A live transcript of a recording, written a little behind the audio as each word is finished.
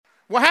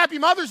Well, happy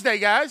Mother's Day,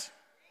 guys.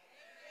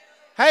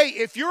 Hey,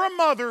 if you're a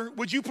mother,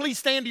 would you please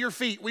stand to your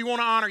feet? We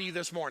want to honor you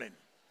this morning.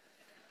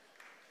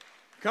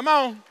 Come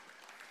on.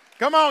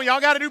 Come on.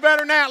 Y'all got to do better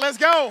than that. Let's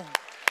go.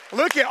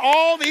 Look at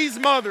all these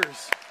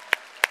mothers.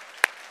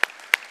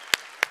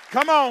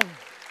 Come on.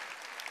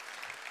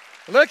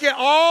 Look at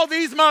all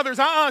these mothers.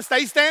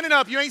 Stay standing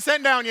up. You ain't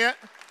sitting down yet.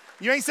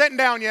 You ain't sitting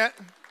down yet.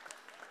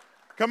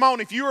 Come on.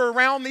 If you are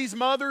around these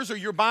mothers or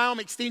you're by them,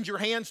 extend your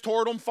hands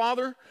toward them,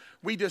 Father.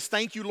 We just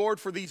thank you, Lord,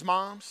 for these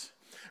moms.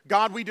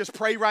 God, we just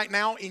pray right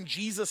now in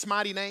Jesus'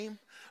 mighty name.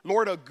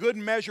 Lord, a good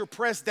measure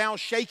pressed down,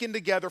 shaken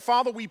together.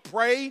 Father, we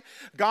pray,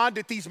 God,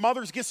 that these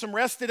mothers get some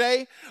rest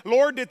today.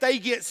 Lord, that they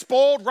get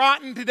spoiled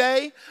rotten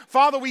today.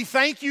 Father, we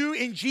thank you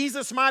in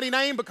Jesus' mighty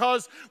name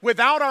because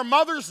without our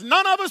mothers,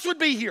 none of us would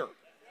be here.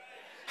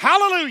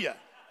 Hallelujah.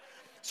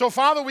 So,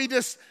 Father, we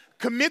just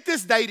commit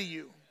this day to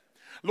you.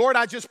 Lord,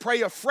 I just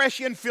pray a fresh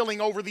infilling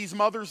over these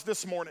mothers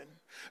this morning.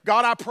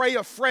 God, I pray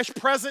a fresh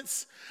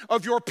presence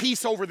of your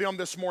peace over them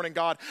this morning,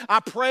 God. I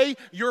pray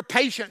your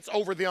patience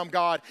over them,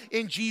 God,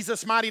 in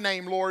Jesus' mighty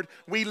name, Lord.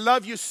 We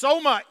love you so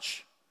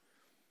much.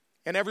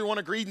 And everyone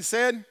agreed and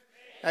said,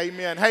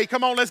 amen. Hey,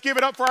 come on, let's give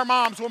it up for our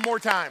moms one more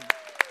time.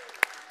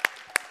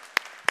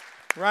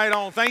 Right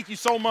on. Thank you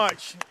so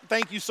much.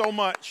 Thank you so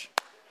much.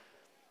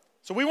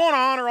 So we want to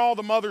honor all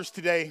the mothers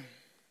today.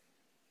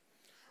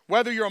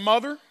 Whether you're a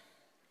mother,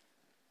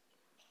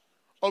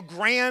 a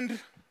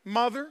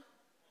grandmother,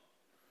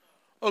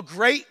 a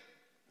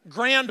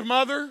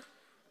great-grandmother.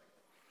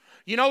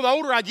 You know, the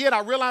older I get,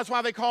 I realize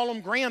why they call them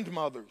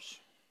grandmothers.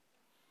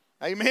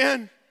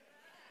 Amen?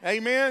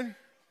 Amen?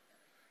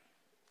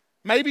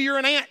 Maybe you're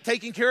an aunt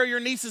taking care of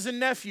your nieces and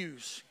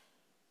nephews.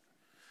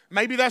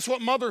 Maybe that's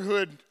what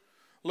motherhood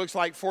looks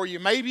like for you.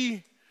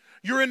 Maybe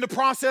you're in the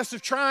process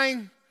of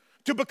trying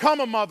to become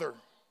a mother.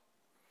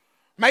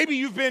 Maybe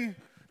you've been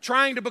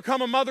trying to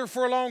become a mother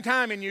for a long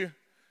time and you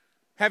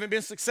haven't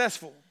been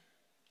successful.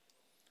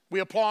 We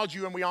applaud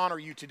you and we honor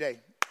you today.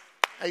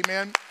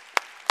 Amen.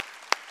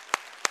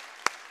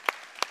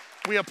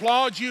 We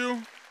applaud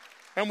you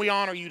and we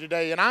honor you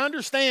today. And I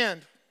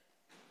understand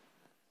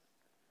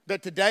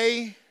that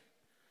today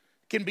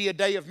can be a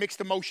day of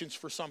mixed emotions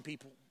for some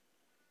people.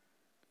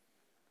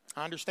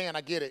 I understand.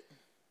 I get it.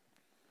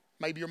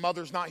 Maybe your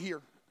mother's not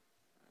here.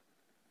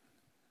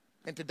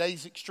 And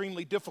today's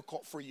extremely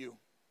difficult for you.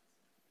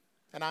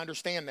 And I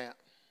understand that.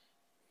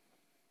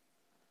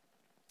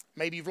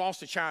 Maybe you've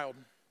lost a child.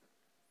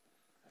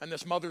 And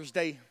this Mother's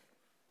Day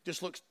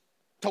just looks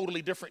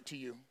totally different to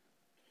you.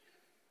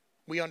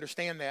 We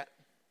understand that.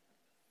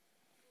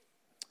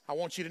 I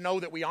want you to know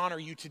that we honor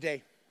you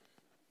today.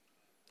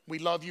 We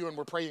love you and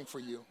we're praying for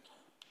you.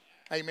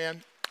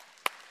 Amen.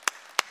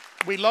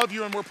 We love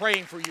you and we're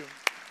praying for you.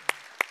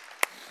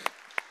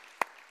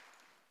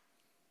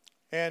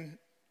 And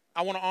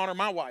I want to honor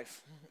my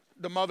wife,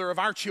 the mother of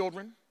our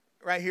children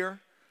right here.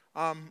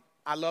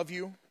 I love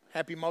you.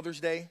 Happy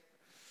Mother's Day.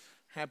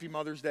 Happy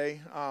Mother's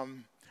Day.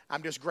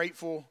 I'm just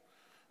grateful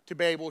to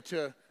be able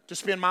to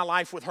spend my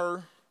life with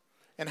her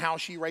and how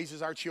she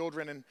raises our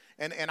children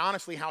and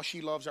honestly how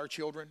she loves our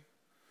children.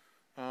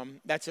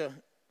 That's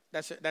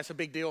a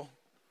big deal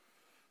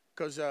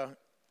because I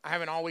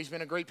haven't always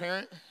been a great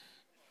parent.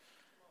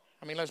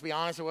 I mean, let's be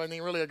honest, it wasn't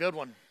even really a good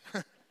one.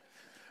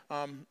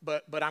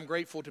 But I'm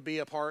grateful to be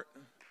a part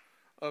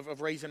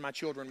of raising my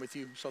children with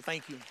you. So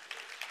thank you.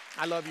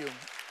 I love you.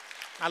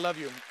 I love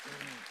you.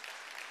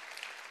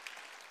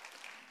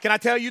 Can I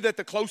tell you that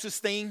the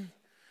closest thing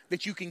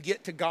that you can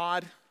get to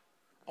God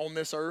on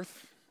this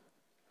earth,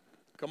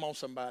 come on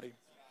somebody,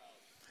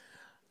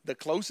 the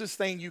closest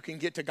thing you can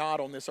get to God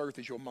on this earth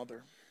is your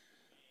mother.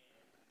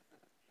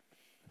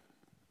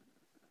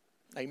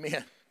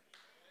 Amen.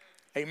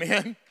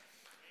 Amen.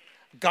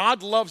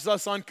 God loves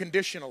us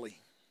unconditionally,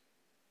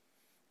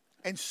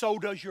 and so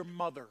does your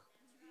mother.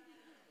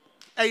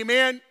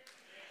 Amen.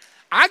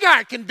 I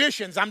got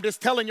conditions. I'm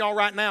just telling y'all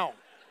right now.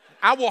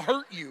 I will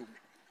hurt you.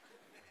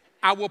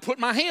 I will put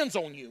my hands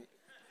on you.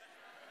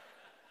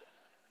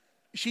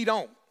 She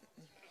don't.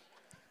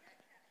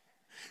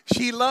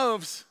 She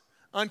loves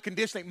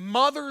unconditionally.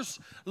 Mothers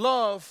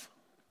love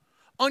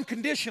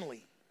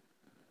unconditionally.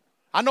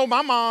 I know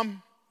my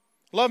mom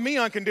loved me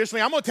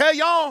unconditionally. I'm going to tell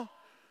y'all,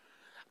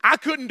 I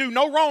couldn't do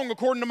no wrong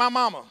according to my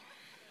mama.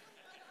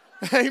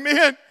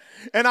 Amen.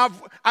 And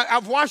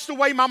I've watched the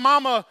way my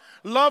mama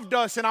loved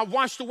us, and I've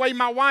watched the way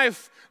my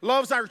wife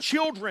loves our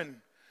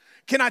children.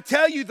 Can I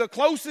tell you the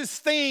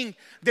closest thing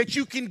that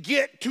you can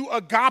get to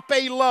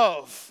agape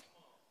love,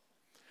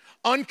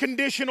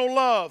 unconditional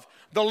love,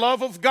 the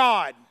love of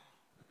God,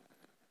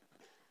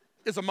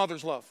 is a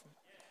mother's love.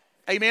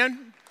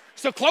 Amen?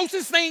 It's the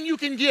closest thing you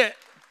can get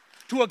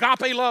to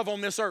agape love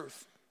on this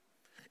earth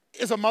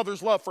is a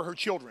mother's love for her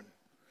children.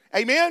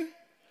 Amen?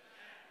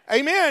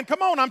 Amen.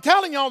 Come on, I'm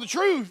telling y'all the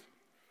truth.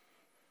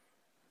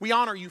 We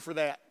honor you for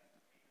that.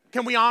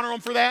 Can we honor them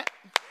for that?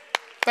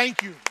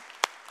 Thank you.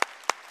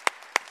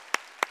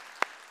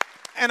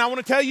 And I want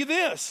to tell you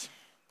this.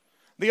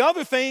 The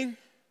other thing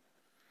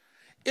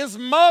is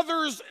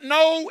mothers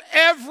know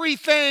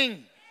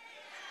everything.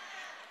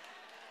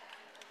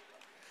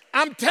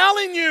 I'm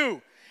telling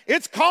you,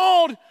 it's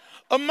called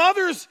a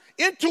mother's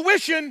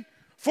intuition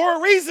for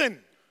a reason.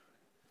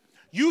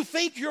 You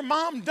think your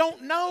mom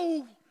don't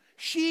know?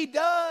 She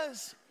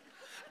does.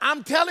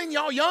 I'm telling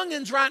y'all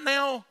youngins right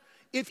now,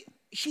 if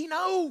she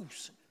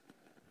knows.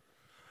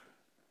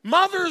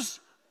 Mothers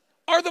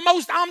are the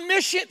most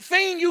omniscient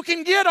thing you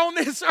can get on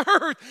this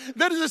earth.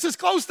 That is this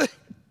close to.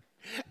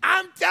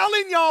 I'm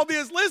telling y'all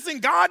this. Listen,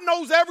 God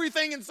knows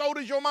everything, and so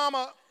does your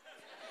mama.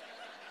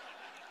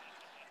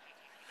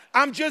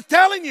 I'm just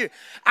telling you.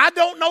 I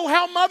don't know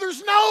how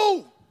mothers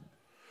know,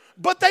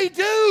 but they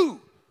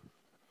do.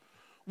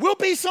 We'll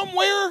be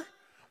somewhere,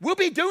 we'll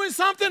be doing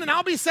something, and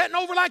I'll be sitting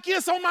over like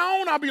this on my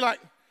own. I'll be like,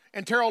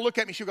 and Tara will look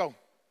at me, she'll go.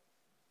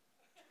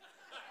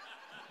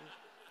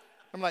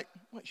 I'm like,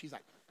 what? She's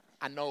like,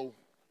 I know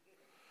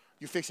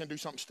you're fixing to do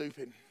something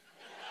stupid.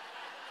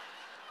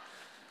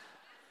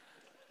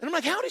 And I'm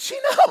like, how did she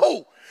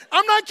know?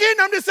 I'm not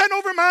kidding. I'm just sitting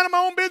over minding my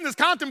own business,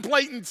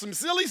 contemplating some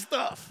silly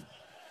stuff.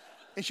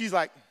 And she's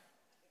like,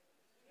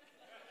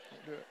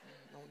 don't do it,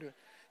 don't do it.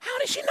 How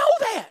did she know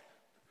that?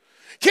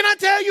 Can I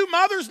tell you,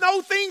 mothers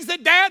know things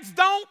that dads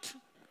don't?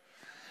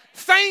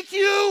 Thank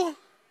you.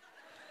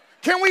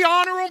 Can we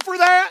honor them for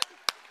that?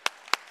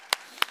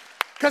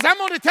 Because I'm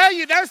going to tell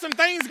you, there's some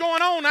things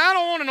going on I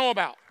don't want to know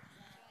about.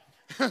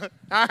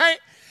 All right?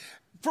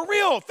 For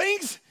real,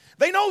 things,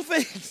 they know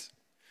things.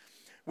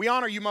 We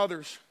honor you,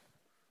 mothers,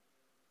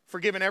 for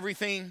giving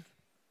everything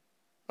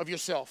of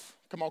yourself.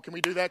 Come on, can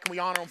we do that? Can we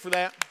honor them for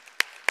that?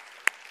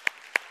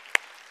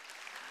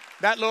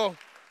 That little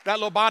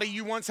body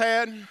you once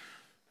had,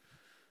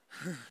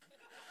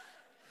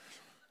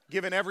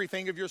 giving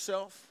everything of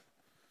yourself.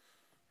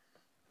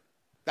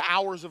 The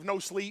hours of no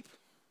sleep.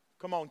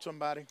 Come on,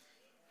 somebody.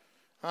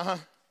 The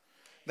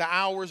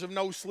hours of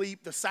no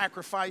sleep, the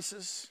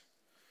sacrifices,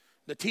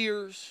 the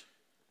tears,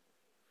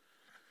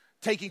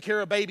 taking care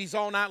of babies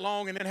all night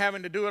long and then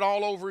having to do it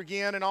all over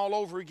again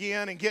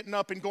and getting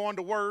up and going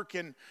to work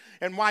and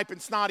wiping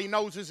snotty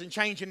noses and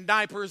changing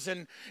diapers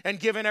and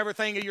giving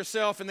everything of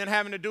yourself and then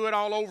having to do it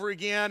all over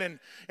again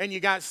and you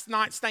got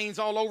snot stains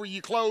all over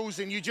your clothes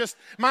and you just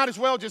might as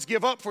well just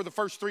give up for the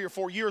first 3 or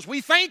 4 years.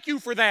 We thank you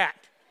for that.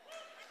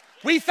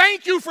 We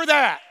thank you for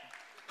that.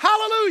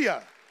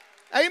 Hallelujah.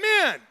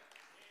 Amen.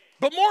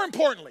 But more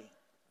importantly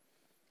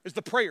is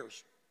the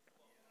prayers.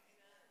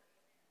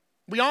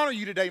 We honor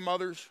you today,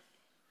 mothers,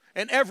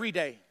 and every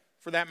day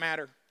for that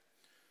matter,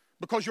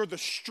 because you're the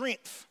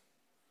strength.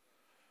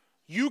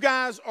 You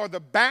guys are the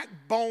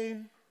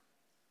backbone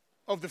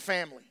of the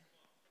family.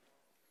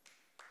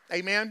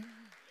 Amen.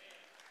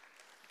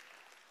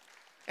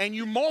 And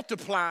you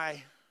multiply,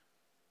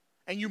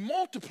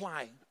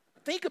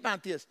 think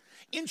about this,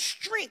 in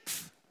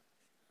strength.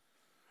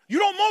 You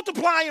don't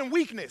multiply in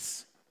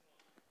weakness.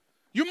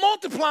 You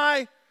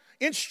multiply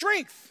in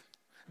strength.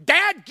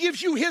 Dad gives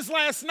you his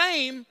last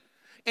name,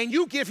 and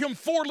you give him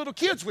 4 little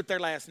kids with their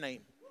last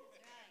name.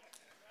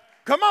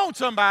 Come on,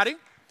 somebody.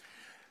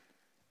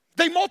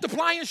 They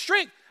multiply in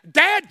strength.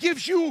 Dad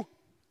gives you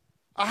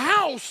a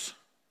house,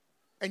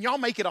 and y'all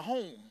make it a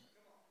home.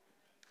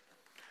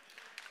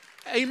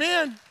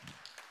 Amen.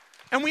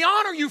 And we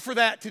honor you for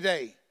that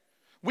today.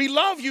 We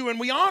love you and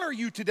we honor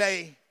you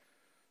today,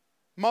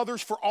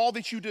 mothers, for all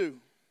that you do.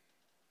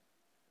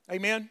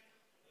 Amen.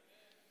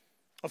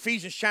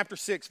 Ephesians chapter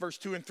 6, verse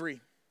 2 and 3. It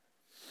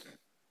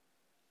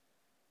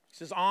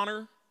says,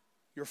 honor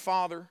your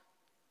father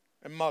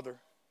and mother,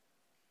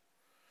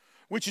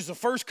 which is the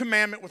first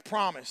commandment with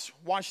promise.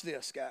 Watch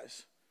this,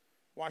 guys.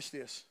 Watch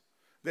this.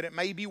 That it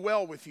may be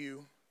well with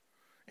you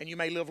and you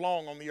may live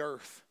long on the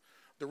earth.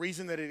 The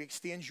reason that it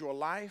extends your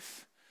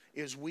life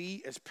is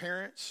we as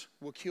parents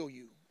will kill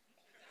you.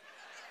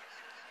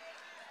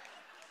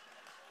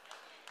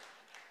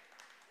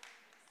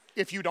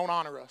 If you don't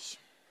honor us.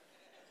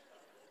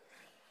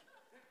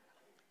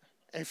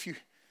 If you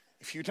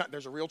don't,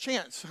 there's a real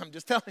chance. I'm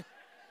just telling you,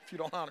 if you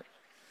don't honor.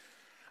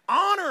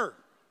 Honor.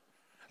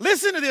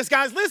 Listen to this,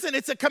 guys. Listen,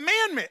 it's a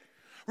commandment.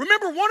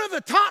 Remember, one of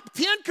the top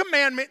 10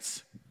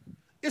 commandments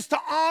is to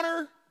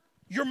honor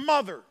your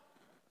mother.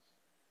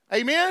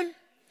 Amen?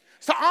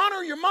 It's to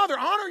honor your mother,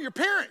 honor your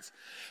parents.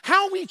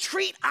 How we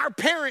treat our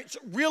parents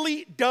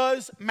really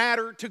does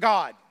matter to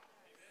God.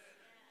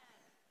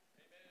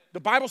 The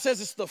Bible says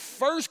it's the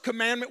first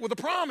commandment with a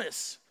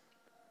promise.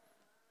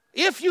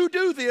 If you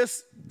do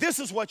this, this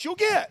is what you'll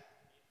get.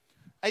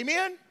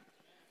 Amen?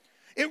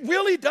 It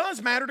really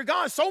does matter to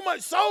God. So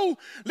much so,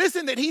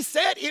 listen, that he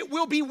said it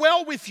will be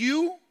well with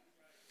you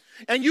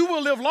and you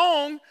will live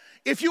long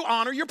if you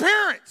honor your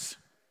parents.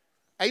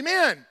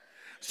 Amen.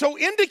 So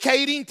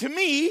indicating to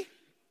me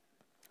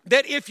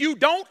that if you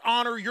don't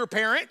honor your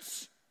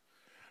parents,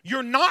 it's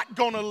not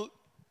going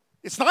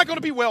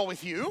to be well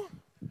with you.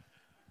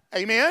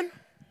 Amen.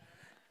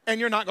 And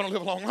you're not going to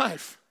live a long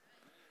life.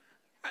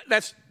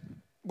 That's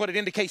what it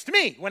indicates to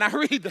me when I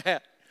read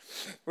that,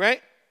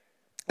 right?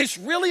 It's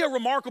really a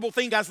remarkable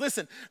thing, guys.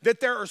 Listen, that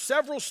there are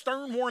several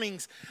stern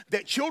warnings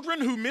that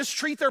children who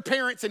mistreat their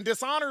parents and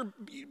dishonor,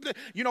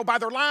 by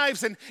their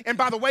lives and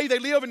by the way they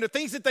live and the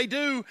things that they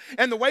do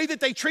and the way that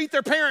they treat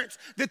their parents,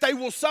 that they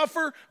will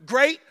suffer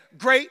great,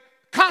 great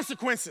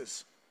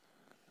consequences.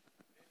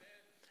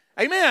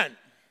 Amen.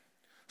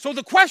 So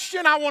the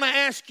question I want to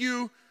ask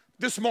you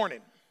this morning,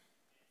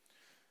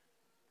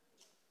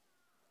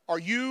 are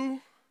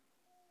you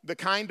the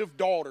kind of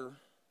daughter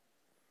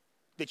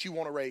that you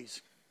want to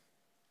raise?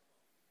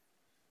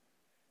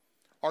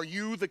 Are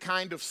you the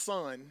kind of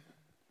son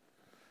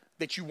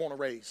that you want to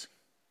raise?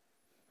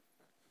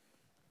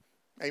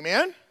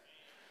 Amen?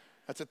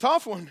 That's a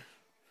tough one.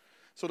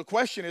 So the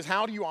question is,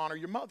 how do you honor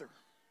your mother?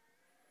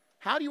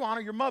 How do you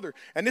honor your mother?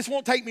 And this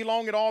won't take me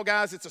long at all,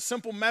 guys. It's a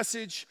simple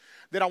message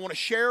that I want to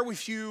share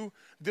with you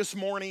this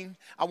morning.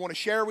 I want to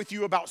share with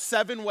you about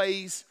 7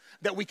 ways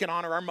that we can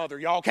honor our mother.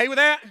 Y'all okay with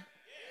that?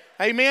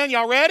 Yeah. Amen.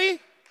 Y'all ready?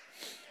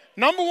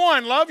 Number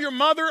 1, love your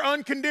mother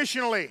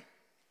unconditionally.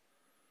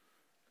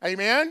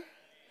 Amen.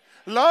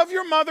 Love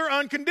your mother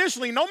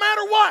unconditionally, no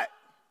matter what.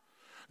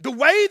 The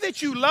way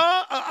that you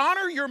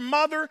honor your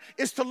mother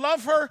is to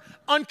love her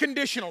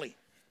unconditionally.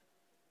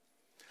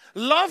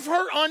 Love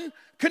her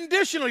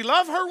unconditionally.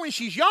 Love her when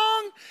she's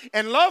young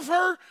and love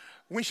her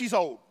when she's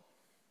old.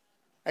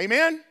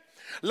 Amen?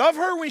 Love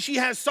her when she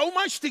has so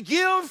much to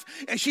give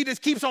and she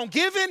just keeps on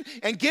giving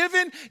and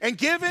giving and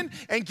giving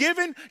and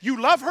giving. You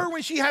love her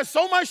when she has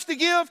so much to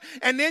give,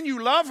 and then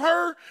you love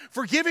her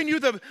for giving you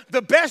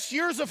the best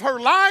years of her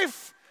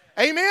life.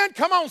 Amen?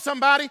 Come on,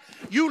 somebody.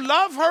 You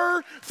love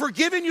her for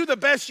giving you the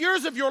best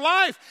years of your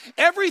life.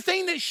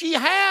 Everything that she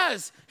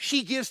has,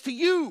 she gives to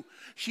you.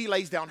 She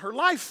lays down her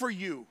life for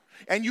you.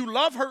 And you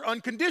love her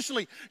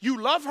unconditionally.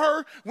 You love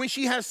her when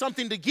she has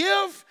something to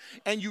give,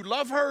 and you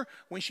love her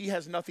when she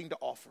has nothing to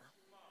offer.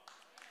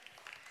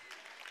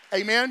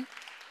 Amen?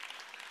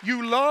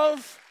 You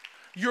love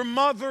your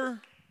mother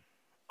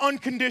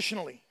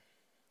unconditionally.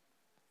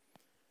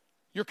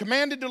 You're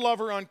commanded to love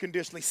her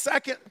unconditionally.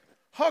 Second,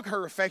 hug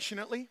her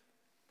affectionately.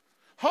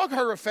 Hug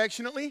her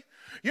affectionately.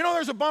 You know,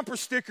 there's a bumper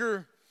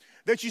sticker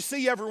that you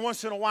see every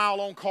once in a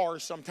while on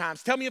cars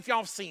sometimes. Tell me if y'all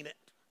have seen it.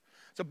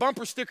 It's a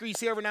bumper sticker you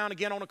see every now and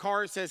again on a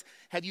car. It says,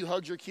 "Have you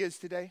hugged your kids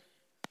today?"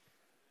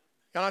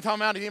 Y'all know what I'm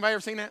talking about? Has anybody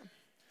ever seen that?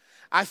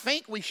 I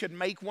think we should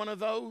make one of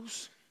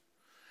those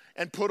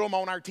and put them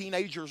on our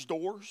teenagers'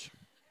 doors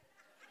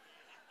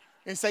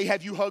and say,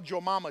 "Have you hugged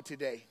your mama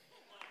today?"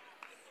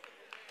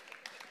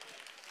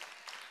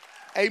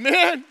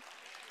 Amen.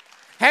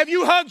 Have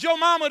you hugged your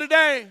mama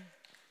today?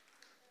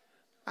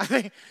 I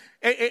think,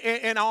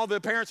 and all the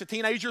parents of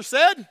teenagers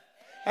said,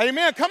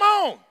 amen. Come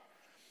on.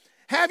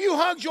 Have you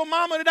hugged your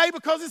mama today?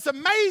 Because it's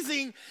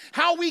amazing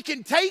how we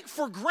can take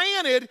for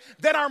granted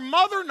that our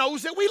mother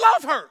knows that we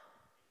love her.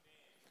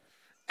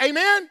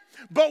 Amen?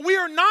 But we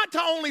are not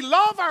to only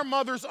love our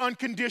mothers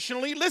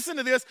unconditionally. Listen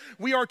to this.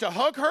 We are to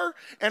hug her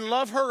and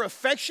love her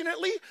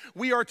affectionately.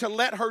 We are to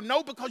let her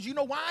know, because you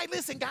know why?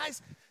 Listen,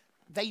 guys,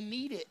 they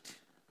need it.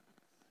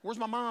 Where's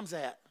my mom's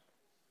at?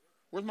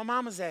 Where's my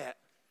mama's at?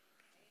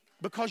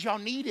 Because y'all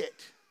need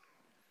it.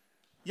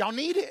 Y'all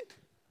need it.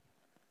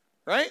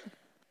 Right?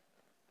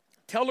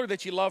 Tell her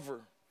that you love her.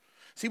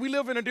 See, we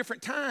live in a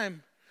different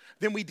time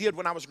than we did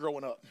when I was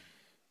growing up.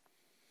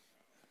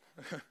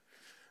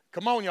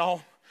 Come on,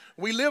 y'all.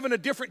 We live in a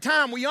different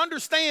time. We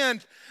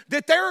understand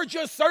that there are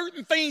just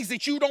certain things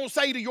that you don't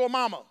say to your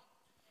mama.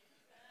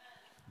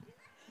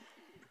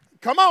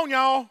 Come on,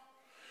 y'all.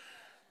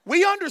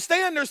 We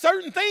understand there's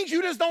certain things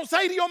you just don't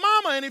say to your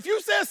mama. And if you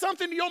said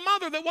something to your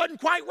mother that wasn't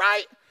quite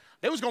right,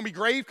 there was going to be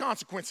grave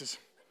consequences.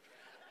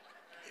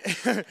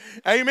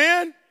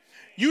 Amen?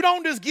 You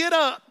don't just get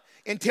up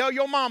and tell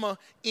your mama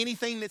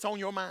anything that's on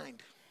your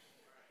mind.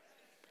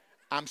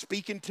 I'm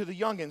speaking to the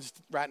youngins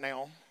right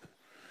now,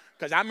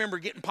 because I remember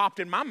getting popped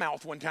in my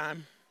mouth one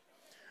time.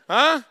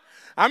 I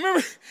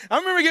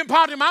remember getting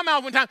popped in my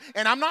mouth one time,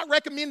 and I'm not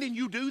recommending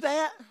you do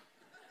that.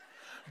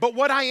 But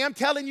what I am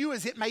telling you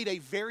is it made a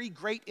very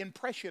great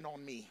impression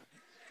on me.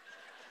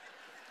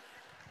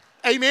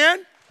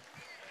 Amen?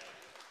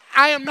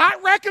 I am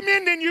not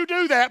recommending you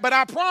do that, but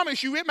I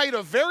promise you it made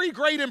a very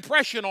great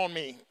impression on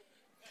me.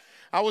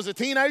 I was a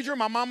teenager,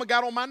 my mama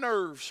got on my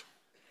nerves.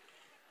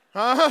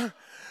 I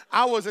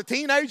was a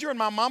teenager and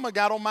my mama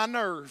got on my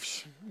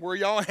nerves. Where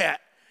y'all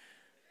at?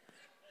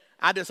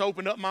 I just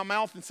opened up my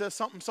mouth and said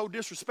something so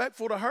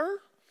disrespectful to her.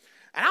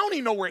 And I don't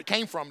even know where it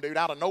came from, dude,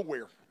 out of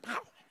nowhere. Pow.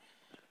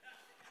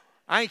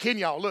 I ain't kidding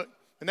y'all. Look,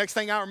 the next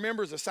thing I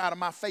remember is the side of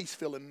my face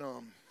feeling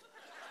numb.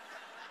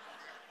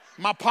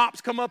 My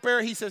pops come up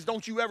there. He says,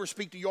 "Don't you ever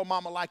speak to your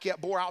mama like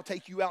that. Boy, I'll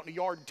take you out in the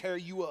yard and tear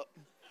you up."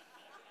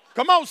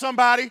 Come on,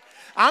 somebody.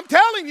 I'm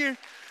telling you.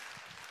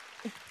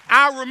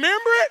 I remember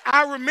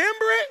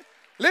it.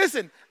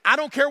 Listen, I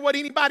don't care what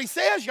anybody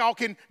says. Y'all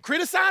can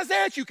criticize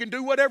that. You can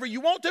do whatever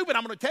you want to. But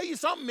I'm going to tell you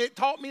something. It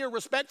taught me a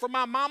respect for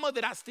my mama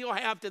that I still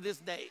have to this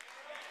day.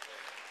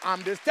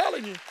 I'm just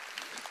telling you.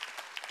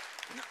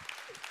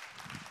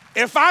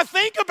 If I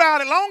think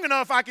about it long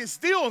enough, I can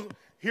still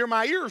hear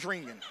my ears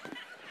ringing.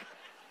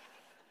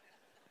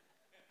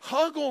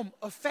 hug them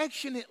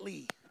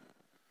affectionately.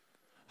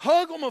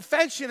 Hug them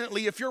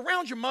affectionately. If you're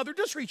around your mother,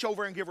 just reach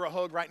over and give her a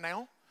hug right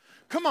now.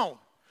 Come on.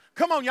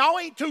 Come on, y'all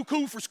ain't too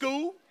cool for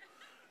school.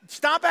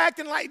 Stop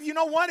acting like, you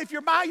know what? If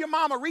you're by your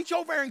mama, reach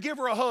over and give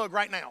her a hug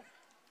right now.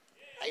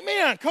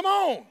 Amen. Come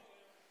on.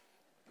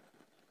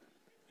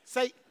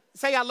 Say,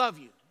 I love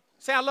you.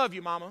 Say, I love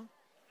you, mama.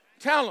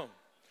 Tell them.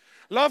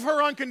 Love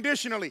her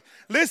unconditionally.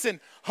 Listen,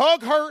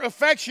 hug her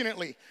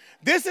affectionately.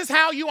 This is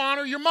how you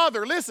honor your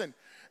mother. Listen,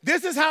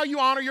 this is how you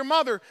honor your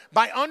mother,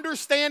 by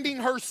understanding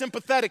her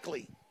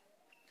sympathetically.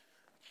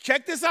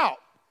 Check this out.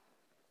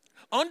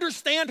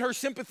 Understand her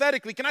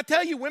sympathetically. Can I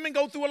tell you, women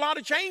go through a lot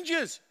of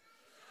changes.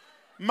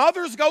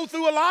 Mothers go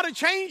through a lot of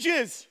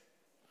changes.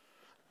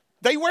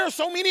 They wear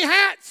so many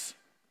hats.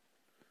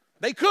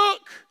 They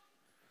cook.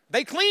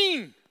 They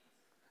clean.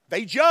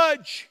 They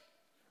judge.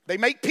 They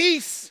make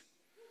peace.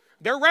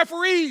 They're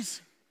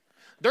referees.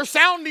 They're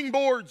sounding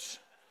boards.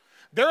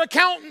 They're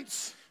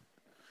accountants.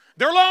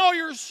 They're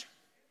lawyers.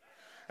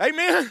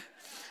 Amen.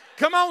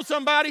 Come on,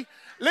 somebody.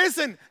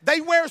 Listen,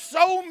 they wear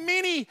so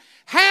many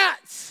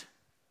hats.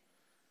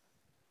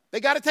 They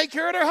got to take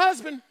care of their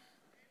husband.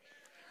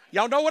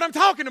 Y'all know what I'm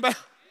talking about.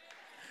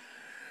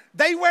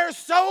 They wear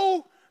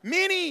so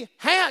many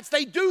hats.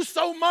 They do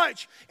so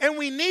much. And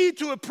we need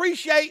to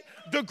appreciate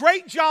the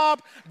great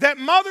job that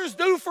mothers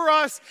do for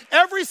us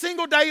every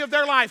single day of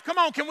their life. Come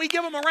on, can we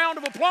give them a round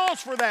of applause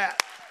for that?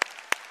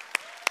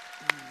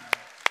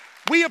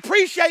 We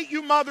appreciate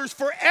you mothers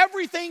for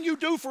everything you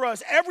do for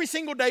us every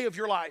single day of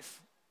your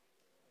life.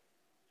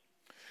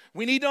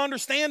 We need to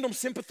understand them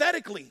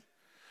sympathetically.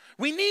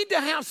 We need to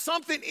have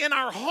something in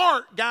our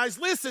heart, guys,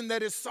 listen,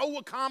 that is so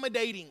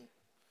accommodating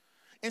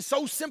and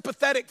so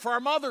sympathetic for our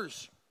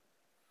mothers.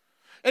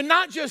 And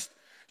not just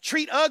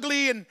treat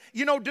ugly and,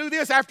 do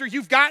this after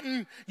you've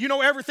gotten,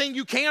 everything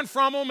you can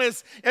from them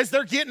as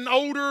they're getting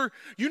older.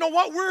 You know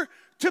what? We're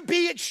to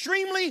be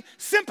extremely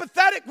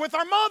sympathetic with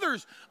our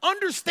mothers.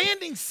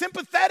 Understanding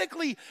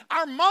sympathetically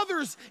our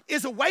mothers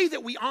is a way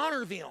that we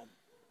honor them.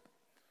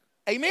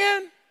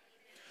 Amen?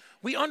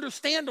 We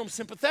understand them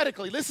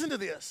sympathetically. Listen to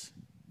this.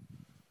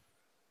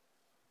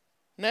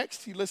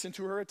 Next, you listen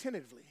to her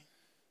attentively.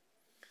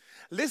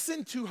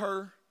 Listen to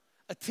her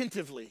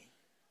attentively.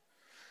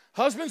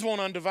 Husbands want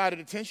undivided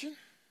attention.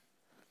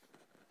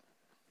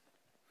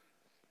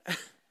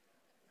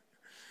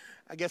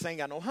 I guess I ain't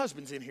got no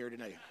husbands in here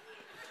today.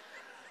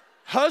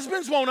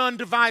 Husbands want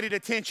undivided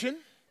attention.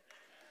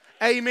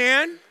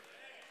 Amen.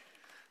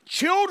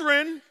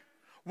 Children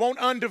want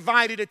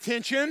undivided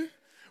attention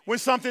when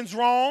something's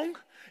wrong.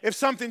 If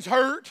something's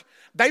hurt,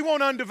 they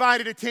want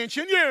undivided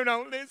attention. You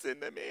don't listen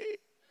to me.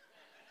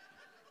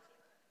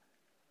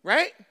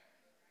 Right?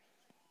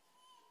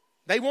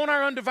 They want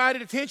our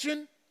undivided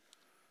attention.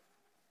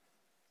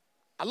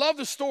 I love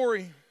the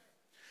story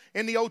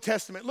in the Old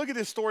Testament. Look at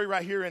this story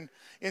right here in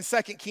 2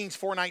 Kings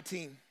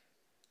 4:19.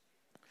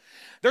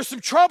 There's some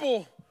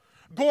trouble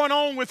going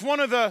on with one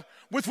of the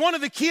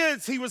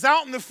kids. He was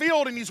out in the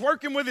field and he's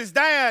working with his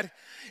dad.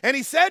 And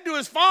he said to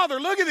his father,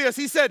 look at this.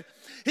 He said,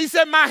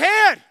 my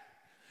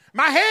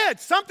head,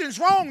 something's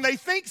wrong.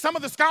 Some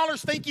of the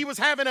scholars think he was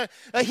having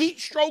a heat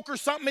stroke or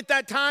something at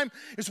that time,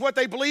 is what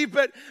they believe.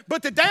 But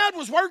the dad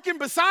was working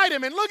beside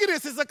him. And look at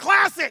this, it's a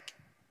classic.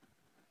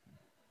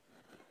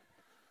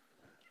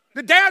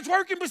 The dad's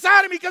working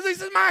beside him because he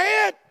says, my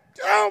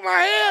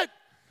head.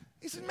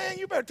 He said, man,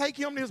 you better take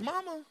him to his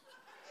mama.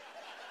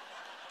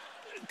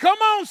 Come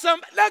on,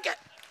 look at.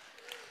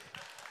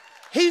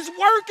 He's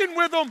working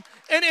with them,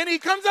 and he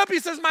comes up, he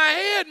says, my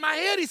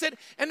head. He said,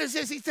 and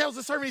he tells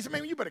the servant, he said,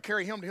 man, you better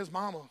carry him to his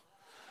mama.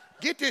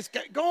 Get this,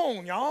 go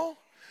on, y'all.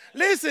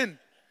 Listen.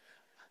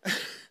 I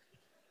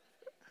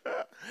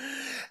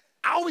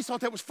always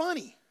thought that was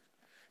funny.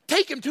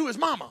 Take him to his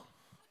mama.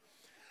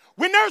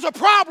 When there's a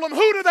problem,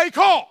 who do they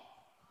call?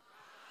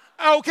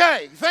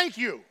 Okay, thank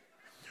you.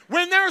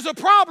 When there's a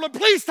problem,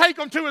 please take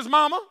him to his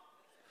mama.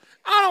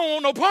 I don't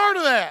want no part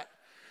of that.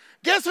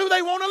 Guess who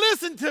they want to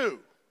listen to?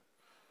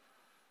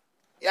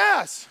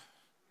 Yes,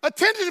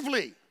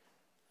 attentively.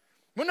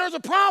 When there's a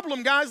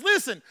problem, guys,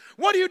 listen.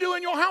 What do you do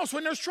in your house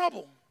when there's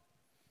trouble?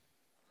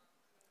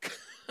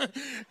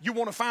 You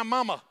want to find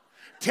mama.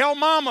 Tell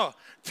mama.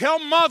 Tell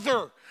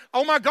mother.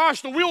 Oh my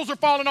gosh, the wheels are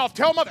falling off.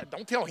 Tell mother.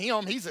 Don't tell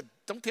him.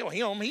 Don't tell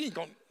him. He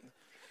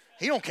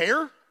don't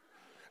care.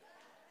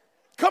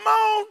 Come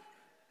on.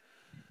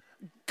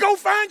 Go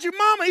find your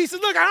mama. He said,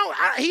 look,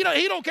 he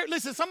don't care.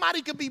 Listen,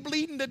 somebody could be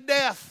bleeding to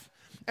death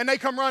and they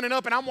come running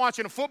up and I'm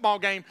watching a football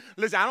game.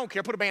 Listen, I don't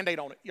care. Put a Band-Aid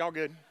on it. Y'all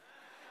good?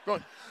 Go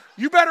on.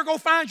 You better go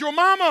find your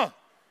mama.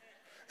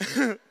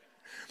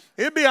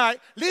 It'll be all right.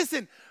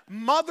 Listen,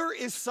 mother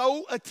is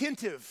so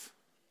attentive.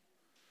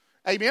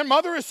 Amen.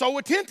 Mother is so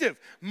attentive.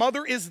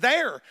 Mother is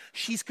there.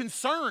 She's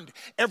concerned.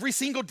 Every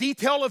single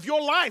detail of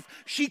your life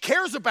she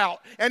cares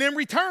about. And in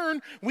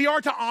return, we are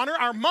to honor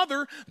our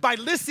mother by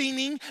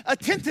listening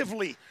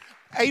attentively.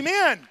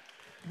 Amen.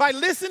 By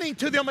listening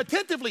to them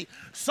attentively.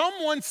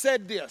 Someone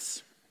said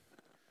this.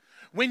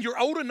 When you're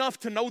old enough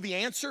to know the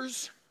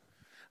answers,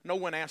 no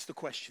one asks the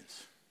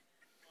questions.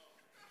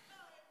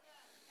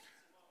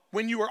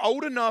 when you are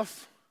old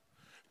enough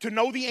to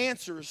know the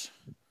answers,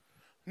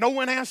 no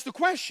one asks the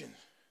question.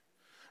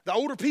 The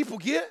older people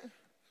get,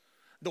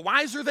 the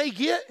wiser they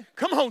get.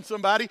 Come on,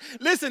 somebody.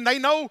 Listen, they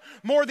know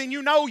more than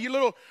you know, you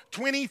little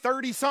 20,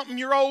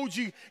 30-something-year-olds.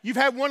 You've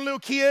had one little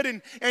kid,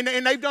 and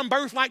they've done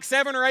birth like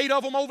 7 or 8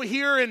 of them over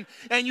here,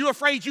 and you're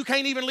afraid you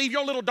can't even leave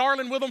your little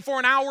darling with them for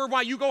an hour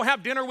while you go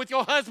have dinner with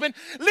your husband.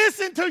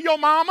 Listen to your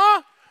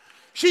mama.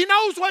 She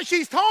knows what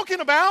she's talking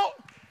about.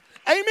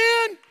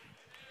 Amen?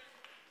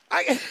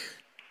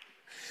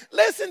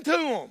 Listen to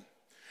them.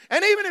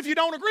 And even if you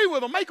don't agree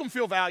with them, make them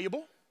feel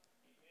valuable.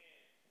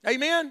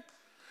 Amen?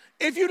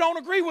 If you don't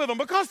agree with them,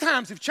 because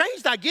times have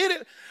changed, I get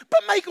it,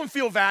 but make them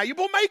feel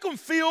valuable. Make them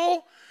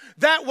feel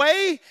that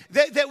way,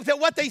 that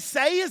what they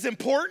say is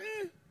important.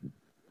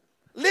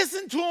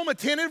 Listen to them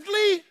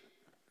attentively.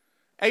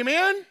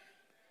 Amen?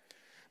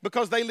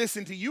 Because they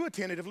listen to you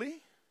attentively,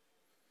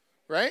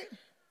 right?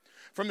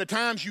 From the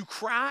times you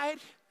cried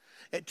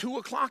at 2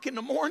 o'clock in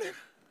the morning.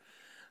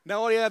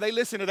 No, yeah, they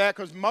listen to that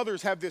because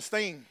mothers have this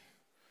thing.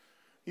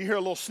 You hear a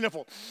little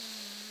sniffle.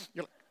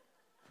 You're like,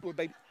 oh,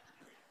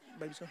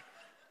 baby's gone.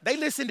 They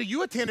listen to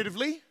you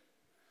attentively.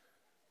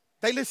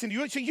 They listen to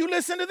you, so you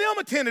listen to them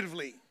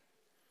attentively.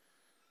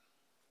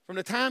 From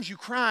the times you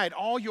cried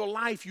all your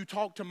life, you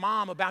talked to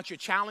mom about your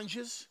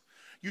challenges.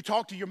 You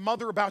talk to your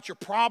mother about your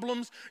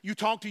problems. You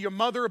talk to your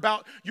mother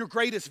about your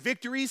greatest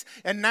victories.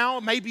 And now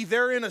maybe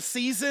they're in a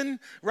season,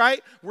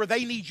 right, where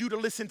they need you to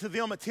listen to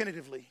them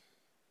attentively.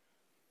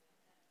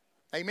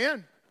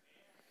 Amen.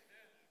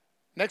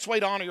 Next way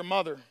to honor your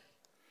mother,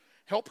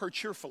 help her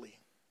cheerfully.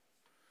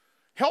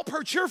 Help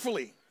her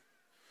cheerfully.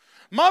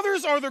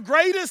 Mothers are the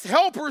greatest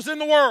helpers in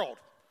the world.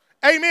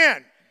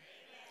 Amen.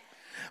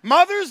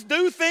 Mothers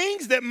do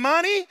things that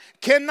money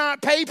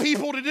cannot pay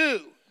people to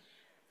do.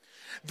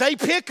 They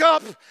pick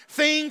up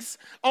things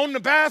on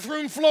the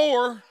bathroom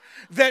floor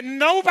that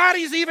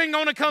nobody's even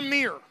going to come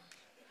near.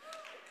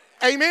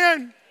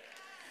 Amen.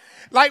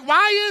 Like,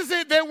 why is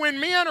it that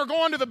when men are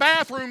going to the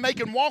bathroom, they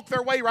can walk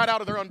their way right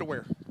out of their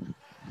underwear?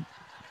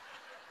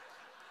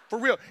 For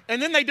real.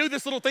 And then they do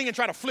this little thing and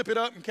try to flip it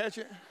up and catch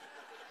it.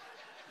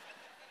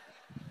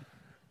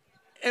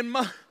 And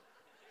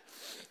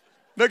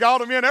look, all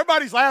the men,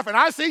 everybody's laughing.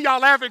 I see y'all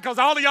laughing because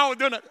all of y'all are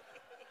doing it.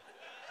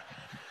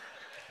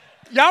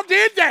 Y'all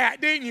did that,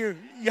 didn't you?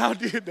 Y'all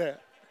did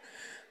that.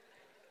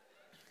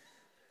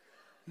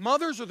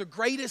 Mothers are the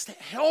greatest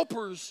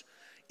helpers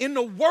in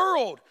the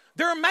world.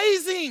 They're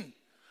amazing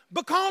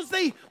because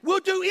they will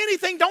do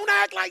anything. Don't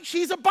act like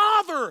she's a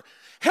bother.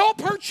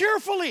 Help her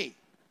cheerfully.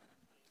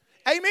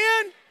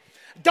 Amen?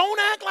 Don't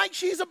act like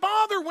she's a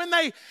bother when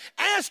they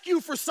ask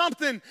you for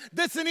something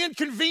that's an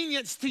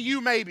inconvenience to you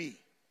maybe.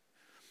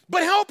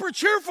 But help her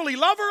cheerfully.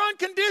 Love her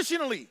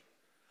unconditionally.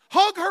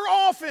 Hug her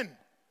often.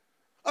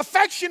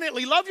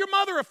 Affectionately. Love your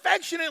mother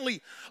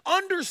affectionately.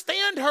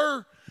 Understand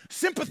her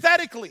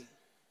sympathetically.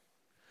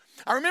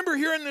 I remember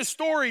hearing this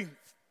story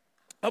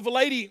of a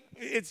lady.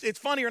 It's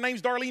funny. Her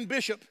name's Darlene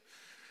Bishop.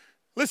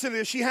 Listen to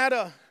this. She had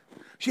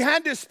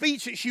this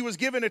speech that she was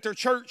given at their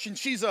church, and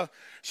she's a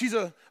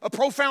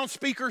profound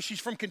speaker.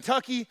 She's from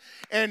Kentucky,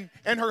 and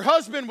her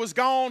husband was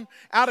gone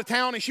out of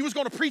town, and she was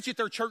going to preach at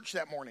their church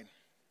that morning.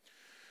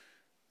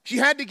 She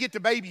had to get the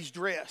babies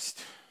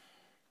dressed.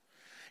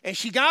 And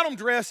she got them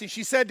dressed, and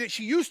she said that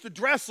she used to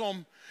dress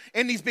them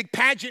in these big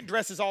pageant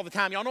dresses all the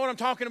time. Y'all know what I'm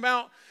talking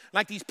about?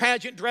 Like these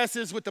pageant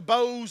dresses with the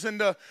bows and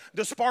the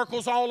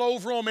sparkles all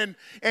over them.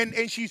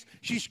 And she's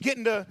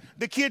getting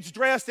the kids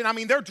dressed. And I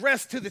mean, they're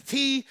dressed to the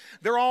T.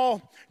 They're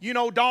all,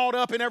 dolled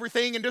up and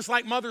everything. And just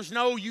like mothers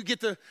know, you get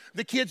the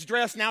kids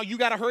dressed. Now you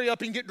got to hurry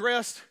up and get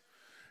dressed.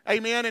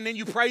 Amen. And then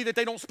you pray that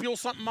they don't spill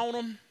something on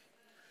them.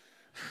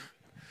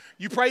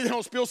 You pray they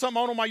don't spill something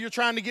on them while you're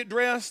trying to get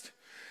dressed.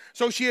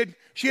 So she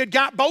had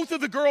got both of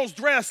the girls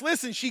dressed.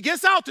 Listen, she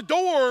gets out the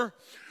door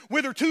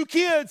with her 2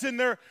 kids, and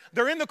they're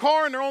in the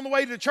car and they're on the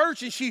way to the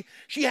church, and she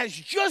has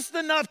just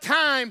enough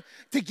time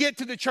to get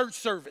to the church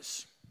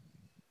service.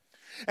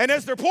 And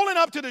as they're pulling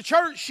up to the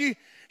church,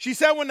 she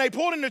said when they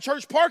pulled in the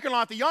church parking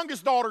lot, the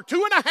youngest daughter,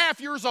 2.5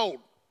 years old,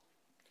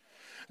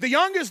 the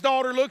youngest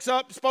daughter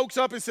spokes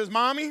up and says,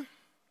 "Mommy,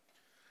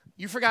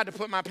 you forgot to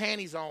put my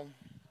panties on."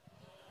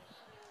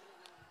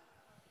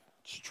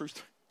 It's the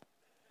truth.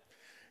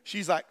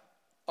 She's like,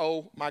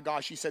 "Oh my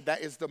gosh," she said,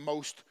 "that is the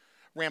most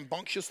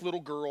rambunctious little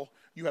girl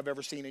you have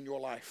ever seen in your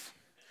life."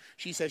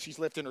 She says she's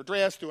lifting her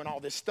dress, doing all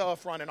this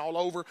stuff, running all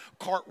over,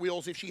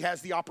 cartwheels if she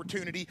has the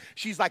opportunity.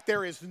 She's like,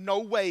 there is no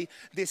way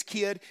this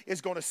kid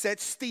is going to sit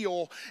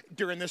still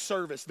during this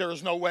service. There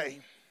is no way.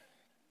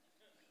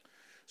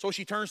 So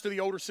she turns to the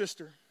older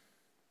sister.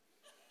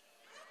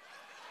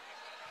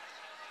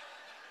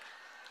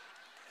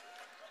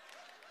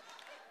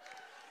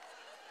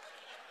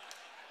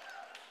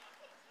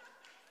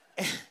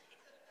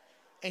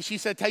 And she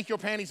said, "Take your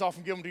panties off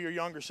and give them to your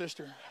younger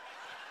sister."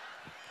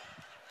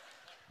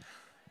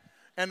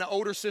 And the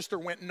older sister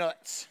went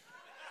nuts.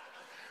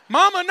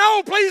 "Mama,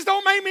 no, please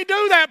don't make me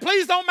do that.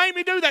 Please don't make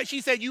me do that." She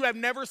said, "You have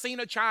never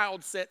seen a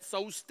child sit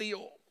so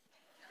still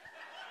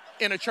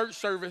in a church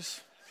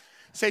service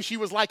Say she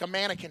was like a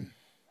mannequin.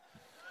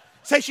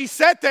 Say she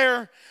sat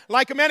there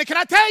like a mannequin.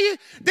 Can I tell you,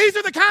 these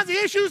are the kinds of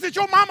issues that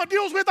your mama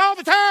deals with all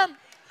the time.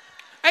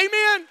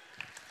 Amen.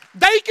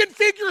 They can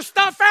figure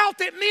stuff out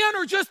that men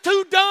are just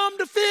too dumb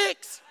to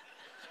fix.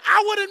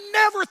 I would have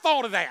never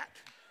thought of that.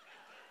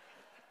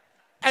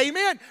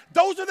 Amen.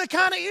 Those are the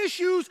kind of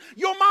issues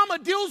your mama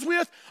deals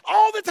with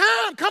all the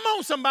time. Come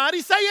on,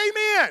 somebody, say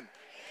amen. Amen.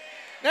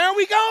 There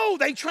we go.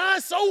 They try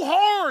so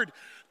hard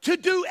to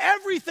do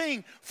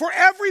everything for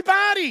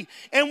everybody.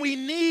 And we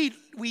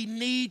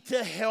need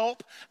to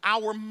help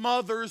our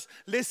mothers.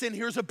 Listen,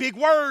 here's a big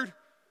word.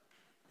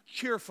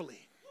 Cheerfully.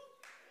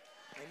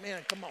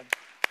 Amen. Come on.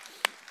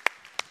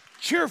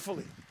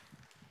 Cheerfully.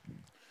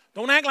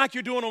 Don't act like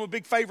you're doing them a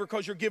big favor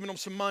because you're giving them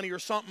some money or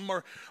something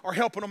or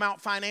helping them out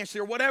financially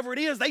or whatever it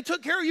is. They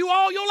took care of you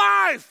all your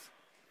life.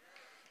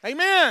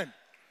 Amen.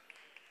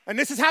 And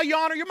this is how you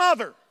honor your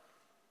mother.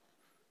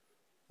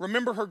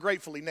 Remember her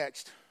gratefully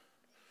next.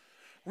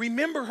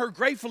 Remember her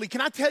gratefully. Can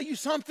I tell you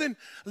something?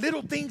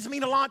 Little things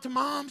mean a lot to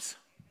moms.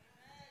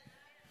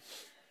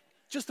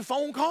 Just a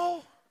phone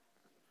call.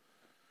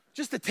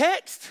 Just a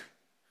text.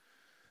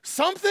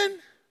 Something.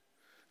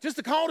 Just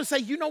a call to say,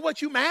 you know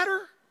what, you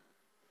matter.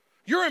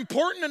 You're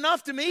important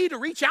enough to me to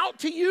reach out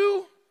to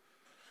you.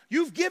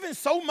 You've given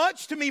so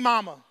much to me,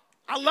 mama.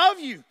 I love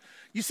you.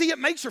 You see, it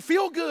makes her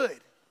feel good.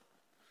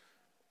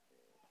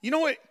 You know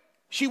what?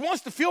 She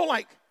wants to feel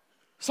like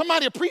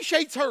somebody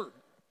appreciates her.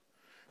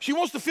 She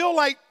wants to feel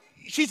like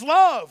she's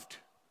loved.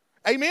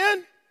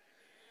 Amen?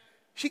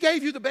 She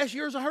gave you the best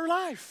years of her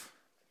life.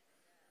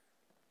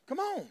 Come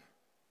on.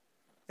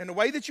 And the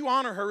way that you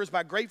honor her is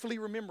by gratefully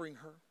remembering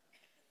her.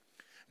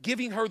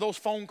 Giving her those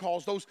phone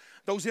calls,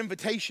 those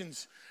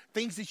invitations,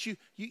 things that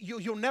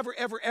you'll never,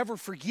 ever, ever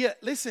forget.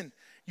 Listen,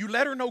 you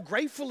let her know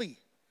gratefully.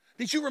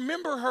 Did you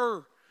remember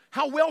her?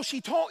 How well she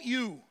taught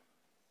you.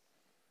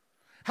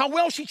 How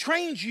well she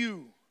trained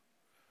you.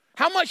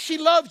 How much she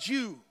loved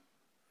you.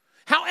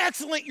 How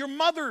excellent your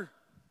mother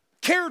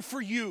cared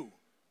for you.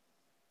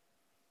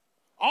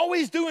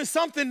 Always doing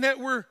something that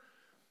we're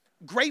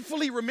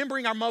gratefully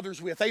remembering our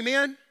mothers with.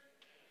 Amen?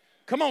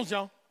 Come on,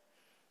 y'all.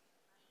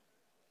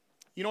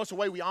 You know, it's the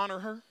way we honor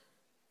her.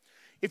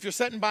 If you're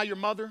sitting by your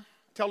mother,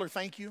 tell her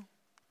thank you.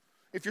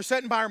 If you're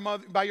sitting by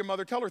your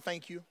mother, tell her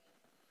thank you.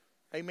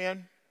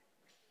 Amen.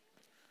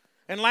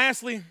 And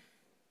lastly,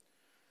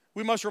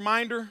 we must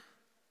remind her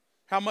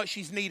how much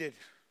she's needed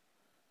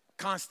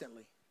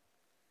constantly.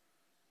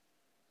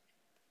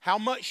 How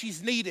much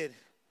she's needed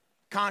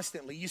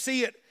constantly. You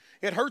see,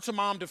 it hurts a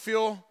mom to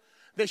feel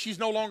that she's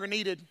no longer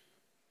needed.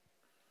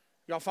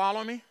 Y'all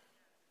follow me?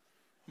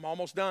 I'm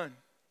almost done.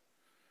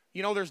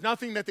 You know, there's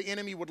nothing that the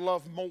enemy would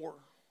love more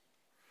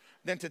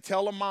than to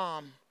tell a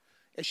mom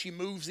as she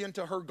moves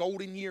into her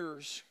golden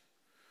years,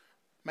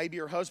 maybe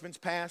her husband's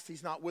passed,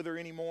 he's not with her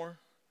anymore,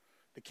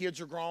 the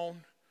kids are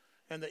grown,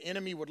 and the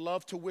enemy would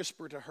love to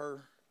whisper to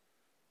her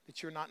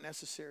that you're not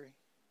necessary.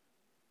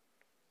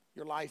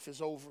 Your life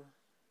is over.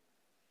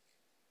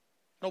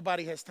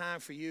 Nobody has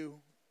time for you.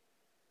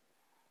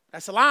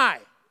 That's a lie.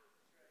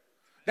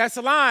 That's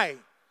a lie.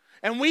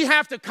 And we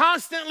have to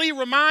constantly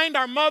remind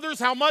our mothers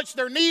how much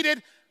they're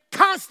needed.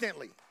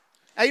 Constantly.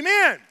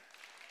 Amen.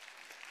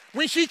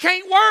 When she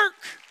can't work,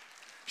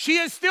 she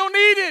is still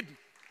needed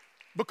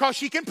because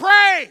she can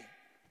pray.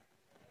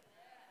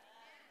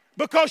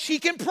 Because she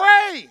can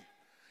pray.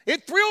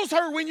 It thrills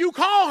her when you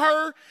call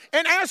her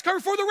and ask her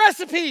for the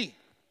recipe.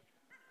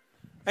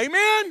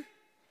 Amen.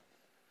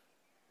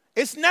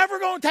 It's never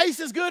going to taste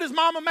as good as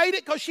mama made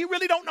it because she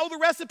really don't know the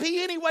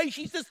recipe anyway.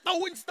 She's just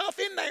throwing stuff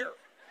in there.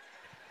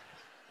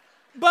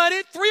 But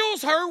it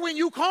thrills her when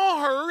you call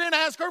her and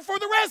ask her for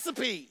the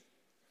recipe.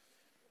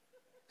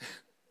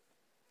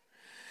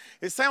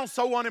 It sounds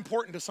so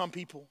unimportant to some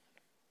people.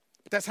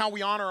 But that's how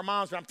we honor our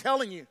moms. But I'm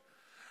telling you,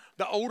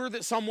 the older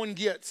that someone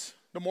gets,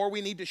 the more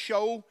we need to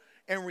show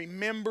and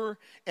remember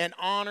and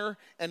honor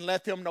and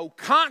let them know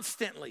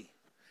constantly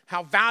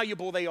how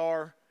valuable they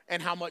are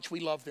and how much we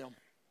love them.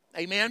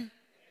 Amen?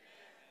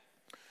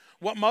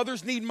 What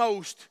mothers need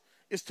most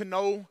is to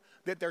know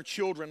that their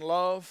children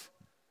love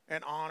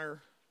and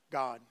honor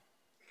God.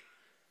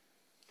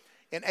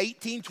 In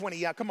 1820,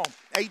 yeah, come on,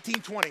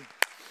 1820.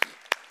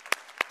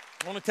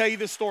 I want to tell you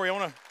this story. In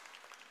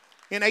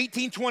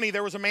 1820,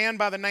 there was a man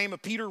by the name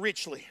of Peter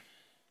Richley.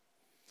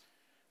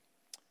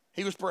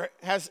 He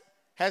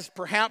has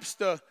perhaps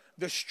the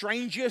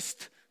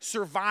strangest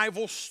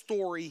survival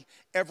story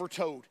ever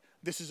told.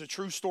 This is a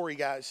true story,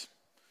 guys.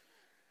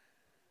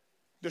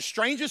 The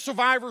strangest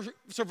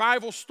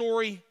survival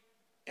story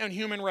in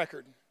human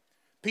record.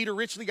 Peter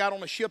Richley got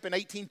on a ship in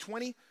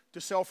 1820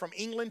 to sail from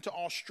England to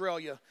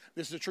Australia.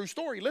 This is a true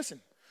story. Listen,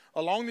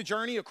 along the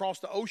journey across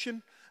the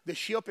ocean, the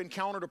ship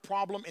encountered a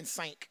problem and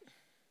sank.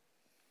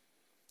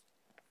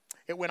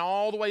 It went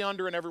all the way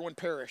under and everyone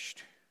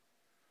perished.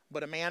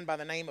 But a man by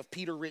the name of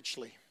Peter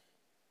Richley.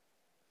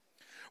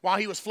 While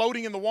he was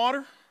floating in the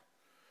water,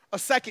 a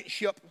second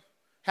ship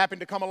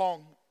happened to come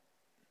along.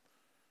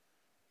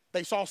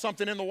 They saw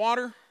something in the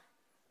water.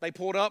 They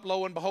pulled up.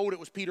 Lo and behold, it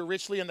was Peter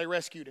Richley, and they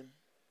rescued him.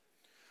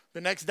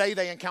 The next day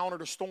they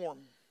encountered a storm,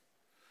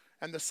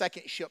 and the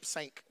second ship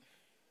sank.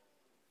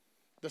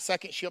 The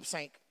second ship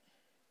sank.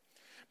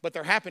 But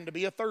there happened to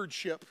be a third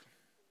ship,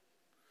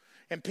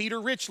 and Peter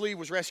Richley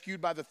was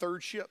rescued by the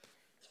third ship.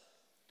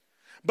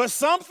 But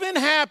something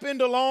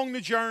happened along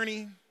the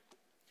journey,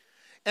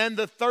 and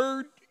the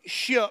third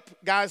ship,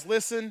 guys,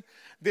 listen,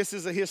 this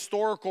is a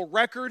historical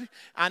record.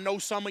 I know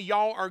some of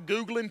y'all are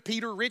Googling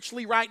Peter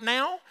Richley right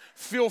now.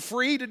 Feel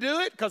free to do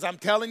it, because I'm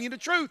telling you the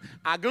truth.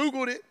 I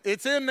Googled it.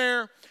 It's in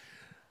there.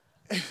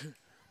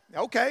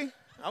 Okay.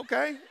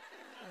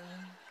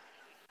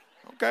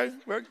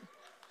 We're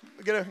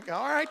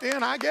all right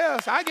then, I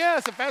guess.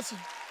 If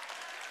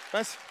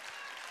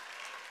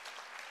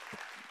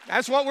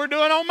that's what we're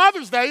doing on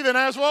Mother's Day, then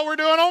that's what we're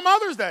doing on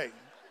Mother's Day.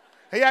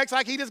 He acts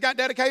like he just got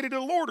dedicated to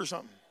the Lord or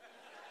something.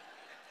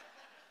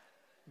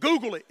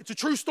 Google it. It's a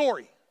true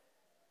story.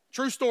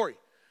 True story.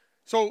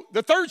 So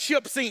the third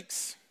ship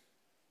sinks.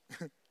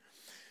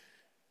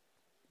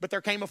 But there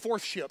came a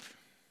fourth ship.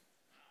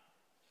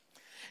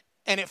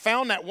 And it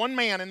found that one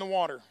man in the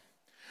water.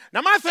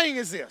 Now my thing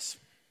is this.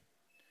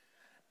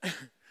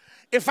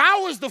 If I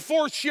was the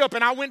fourth ship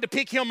and I went to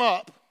pick him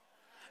up,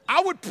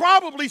 I would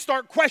probably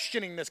start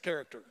questioning this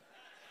character.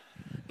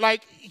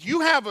 Like,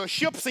 you have a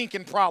ship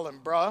sinking problem,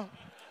 bruh.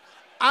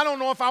 I don't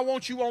know if I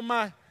want you on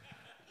my...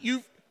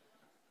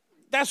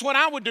 That's what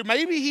I would do.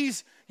 Maybe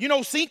he's,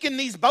 sinking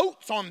these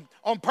boats on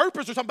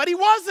purpose or something. But he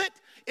wasn't.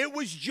 It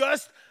was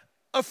just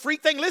a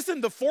freak thing. Listen,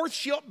 the fourth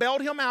ship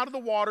bailed him out of the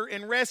water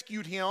and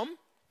rescued him.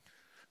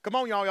 Come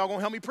on, y'all. Y'all going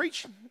to help me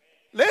preach?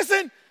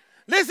 Listen,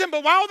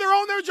 but while they're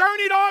on their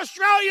journey to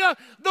Australia,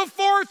 the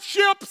fourth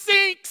ship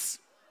sinks.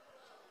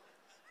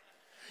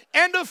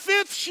 And the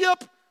fifth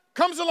ship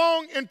comes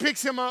along and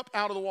picks him up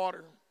out of the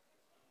water.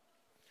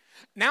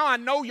 Now I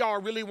know y'all are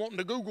really wanting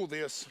to Google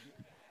this,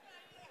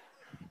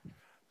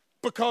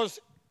 because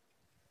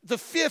the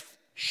fifth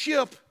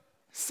ship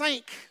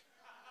sank.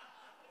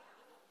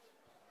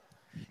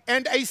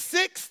 And a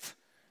sixth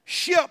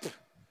ship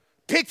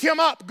picked him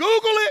up. Google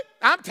it.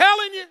 I'm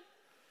telling you.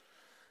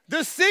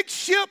 The sixth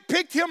ship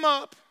picked him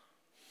up,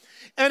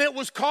 and it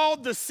was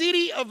called the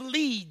City of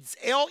Leeds,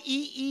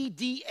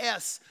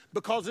 Leeds,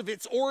 because of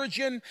its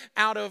origin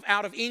out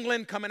of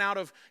England, coming out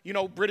of,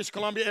 British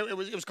Columbia. It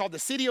was called the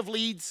City of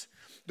Leeds.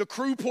 The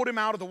crew pulled him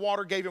out of the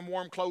water, gave him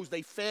warm clothes.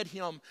 They fed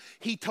him.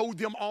 He told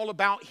them all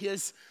about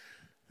his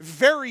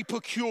very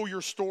peculiar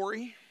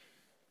story.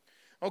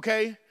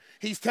 Okay?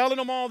 He's telling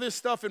them all this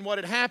stuff and what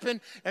had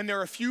happened, and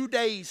they're a few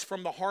days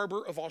from the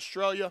harbor of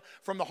Australia,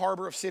 from the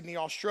harbor of Sydney,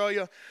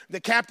 Australia. The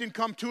captain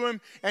come to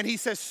him, and he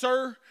says,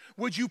 "Sir,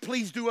 would you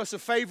please do us a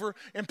favor?"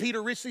 And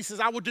Peter Richley says,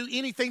 "I will do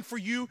anything for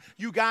you.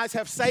 You guys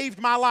have saved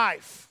my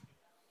life."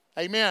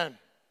 Amen.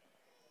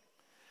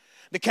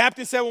 The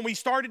captain said, when we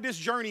started this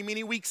journey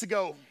many weeks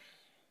ago,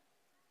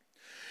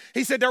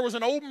 he said there was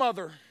an old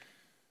mother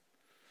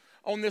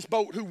on this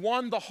boat who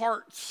won the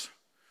hearts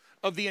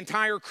of the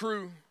entire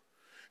crew.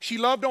 She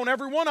loved on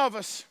every one of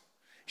us.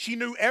 She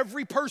knew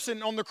every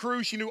person on the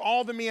crew. She knew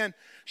all the men.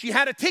 She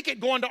had a ticket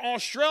going to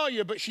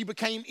Australia, but she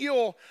became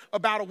ill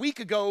about a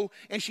week ago,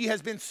 and she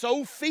has been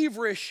so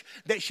feverish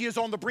that she is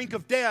on the brink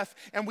of death,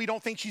 and we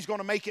don't think she's going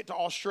to make it to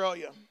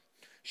Australia.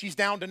 She's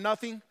down to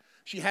nothing.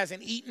 She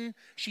hasn't eaten.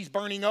 She's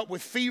burning up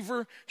with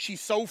fever. She's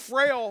so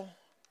frail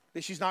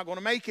that she's not going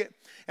to make it.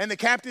 And the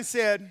captain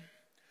said,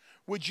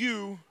 would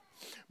you,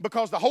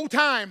 because the whole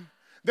time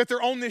that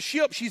they're on this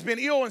ship, she's been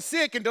ill and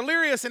sick and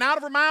delirious and out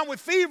of her mind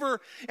with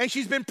fever, and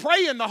she's been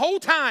praying the whole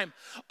time,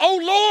 "Oh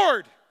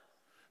Lord,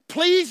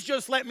 please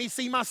just let me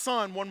see my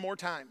son one more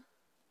time.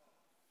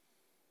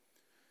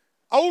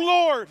 Oh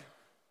Lord."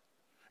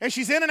 And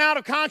she's in and out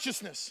of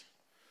consciousness.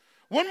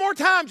 "One more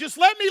time, just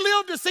let me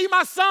live to see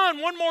my son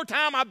one more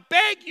time. I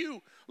beg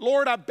you,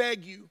 Lord, I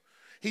beg you."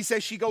 He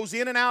says she goes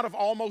in and out of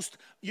almost,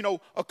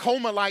 a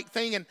coma-like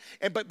thing.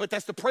 But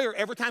that's the prayer.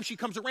 Every time she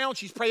comes around,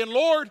 she's praying,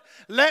 "Lord,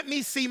 let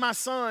me see my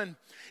son."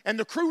 And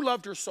the crew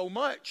loved her so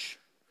much.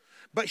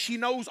 But she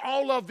knows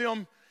all of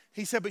them.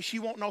 He said, but she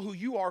won't know who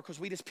you are because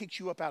we just picked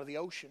you up out of the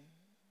ocean.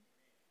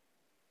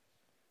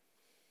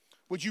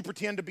 Would you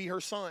pretend to be her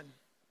son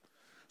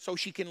so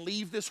she can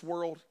leave this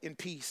world in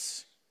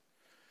peace?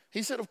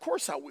 He said, of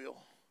course I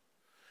will.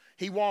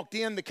 He walked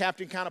in, the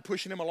captain kind of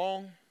pushing him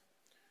along.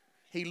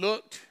 He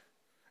looked.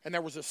 And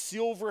there was a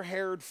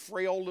silver-haired,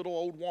 frail little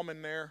old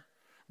woman there,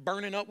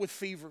 burning up with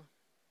fever.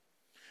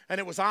 And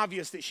it was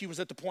obvious that she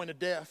was at the point of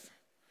death.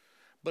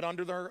 But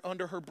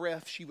under her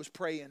breath, she was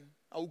praying,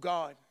 "Oh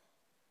God,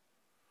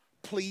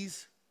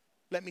 please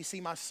let me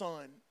see my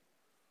son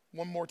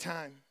one more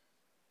time."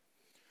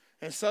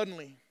 And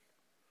suddenly,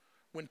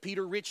 when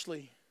Peter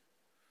Richley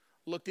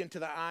looked into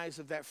the eyes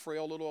of that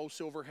frail little old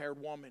silver-haired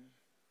woman,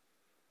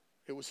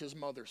 it was his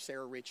mother,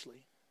 Sarah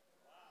Richley.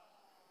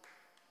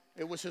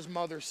 It was his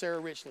mother,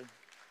 Sarah Richley,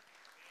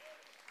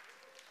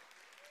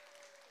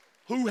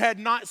 who had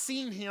not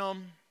seen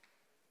him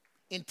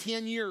in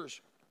 10 years.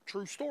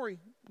 True story.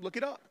 Look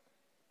it up.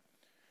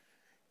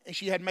 And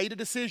she had made a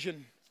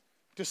decision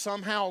to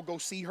somehow go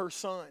see her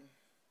son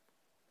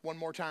one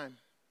more time.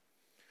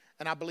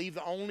 And I believe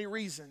the only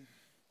reason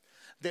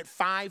that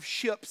 5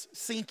 ships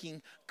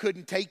sinking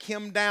couldn't take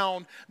him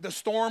down, the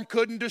storm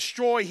couldn't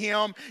destroy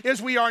him,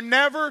 is we are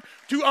never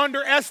to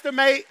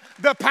underestimate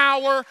the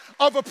power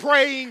of a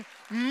praying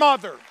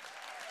mother.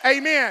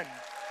 Amen.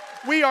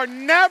 We are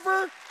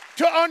never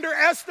to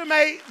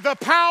underestimate the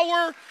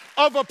power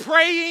of a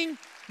praying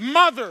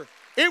mother.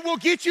 It will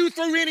get you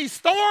through any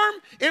storm.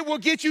 It will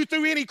get you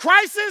through any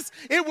crisis.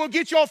 It will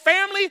get your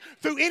family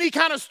through any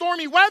kind of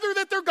stormy weather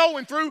that they're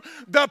going through.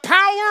 The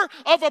power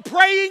of a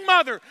praying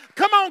mother.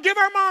 Come on, give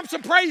our mom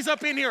some praise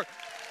up in here.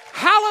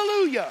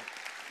 Hallelujah.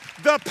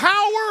 The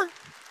power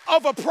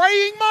of a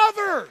praying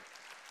mother.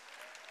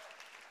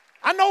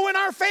 I know in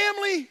our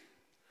family,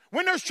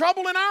 when there's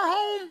trouble in our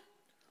home,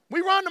 we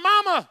run to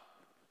mama.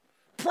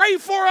 Pray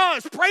for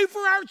us. Pray for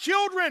our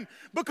children,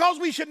 because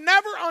we should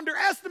never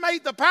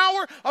underestimate the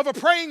power of a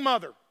praying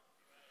mother.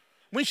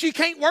 When she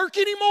can't work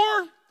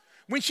anymore,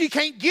 when she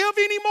can't give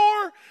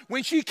anymore,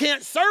 when she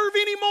can't serve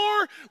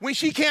anymore, when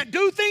she can't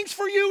do things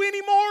for you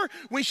anymore,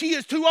 when she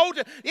is too old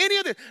to any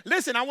of this.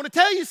 Listen, I want to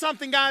tell you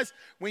something, guys.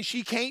 When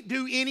she can't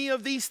do any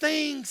of these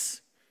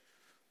things,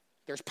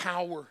 there's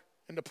power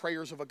in the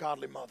prayers of a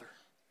godly mother.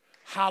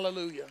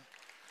 Hallelujah.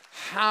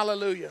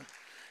 Hallelujah.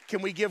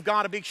 Can we give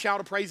God a big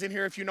shout of praise in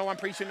here if you know I'm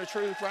preaching the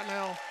truth right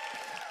now?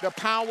 The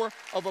power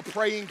of a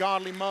praying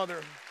godly mother.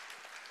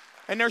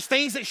 And there's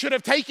things that should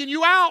have taken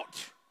you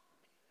out.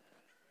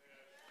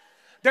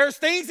 There's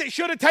things that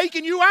should have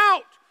taken you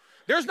out.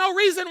 There's no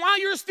reason why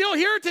you're still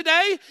here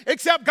today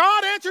except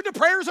God answered the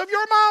prayers of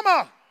your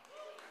mama.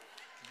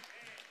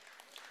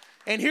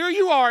 And here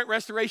you are at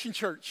Restoration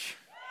Church.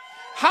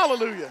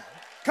 Hallelujah.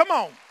 Come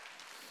on.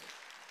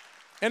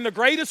 And the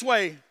greatest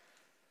way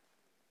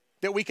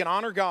that we can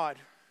honor God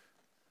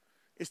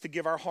is to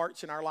give our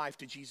hearts and our life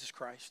to Jesus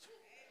Christ.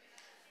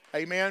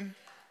 Amen.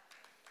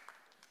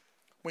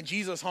 When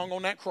Jesus hung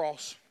on that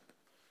cross,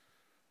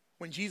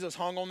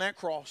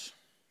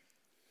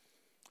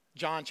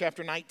 John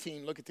chapter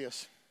 19, look at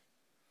this.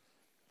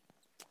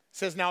 It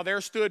says, now there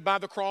stood by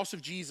the cross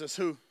of Jesus,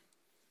 who?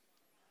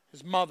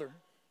 His mother,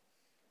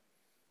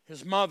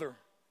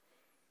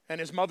 and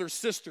his mother's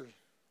sister,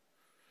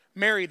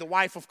 Mary, the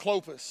wife of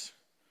Clopas,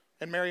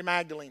 and Mary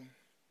Magdalene.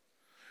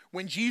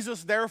 When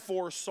Jesus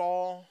therefore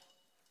saw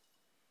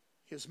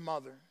his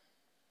mother,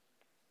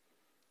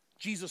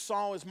 Jesus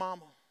saw his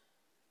mama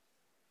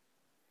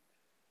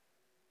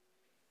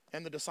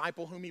and the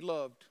disciple whom he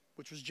loved,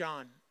 which was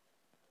John.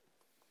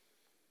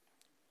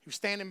 He was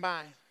standing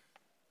by.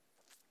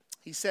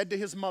 He said to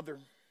his mother,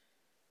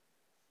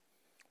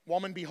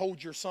 woman,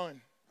 behold your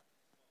son.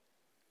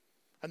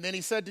 And then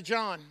he said to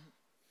John,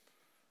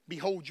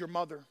 behold your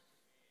mother.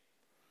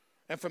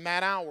 And from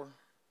that hour,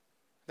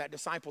 that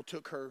disciple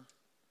took her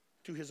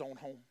to his own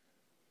home.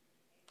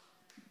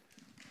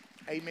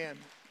 Amen.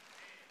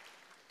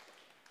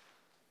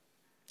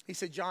 He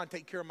said, John,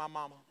 take care of my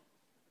mama.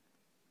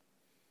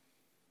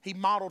 He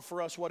modeled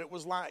for us what it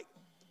was like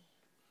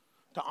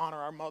to honor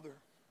our mother.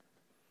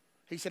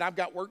 He said, I've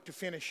got work to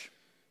finish.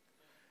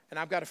 And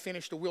I've got to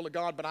finish the will of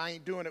God, but I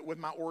ain't doing it with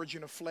my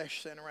origin of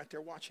flesh standing right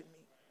there watching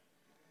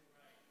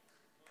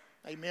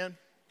me. Amen.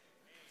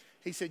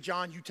 He said,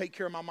 John, you take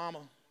care of my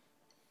mama.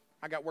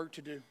 I got work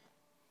to do.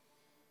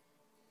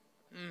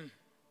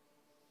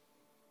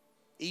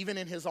 Even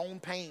in his own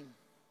pain,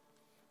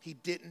 he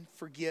didn't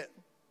forget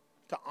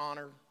to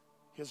honor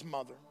his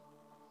mother.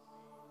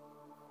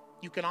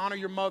 You can honor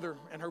your mother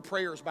and her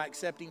prayers by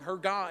accepting her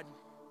God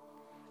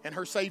and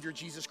her Savior,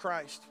 Jesus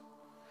Christ.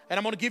 And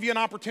I'm going to give you an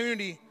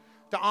opportunity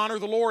to honor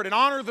the Lord and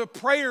honor the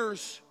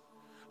prayers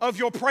of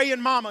your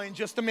praying mama in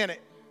just a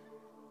minute.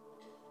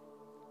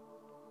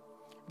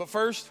 But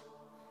first,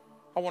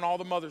 I want all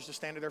the mothers to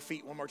stand to their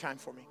feet one more time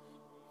for me.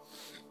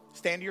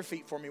 Stand to your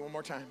feet for me one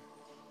more time.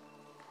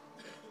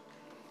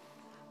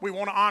 We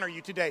want to honor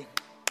you today.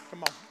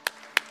 Come on.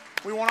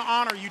 We want to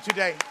honor you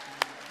today.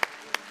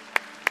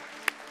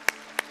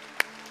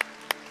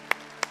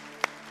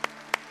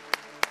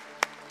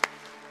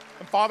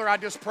 And Father, I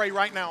just pray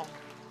right now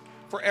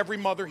for every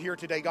mother here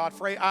today, God.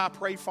 I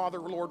pray, Father,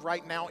 Lord,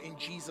 right now in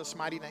Jesus'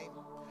 mighty name.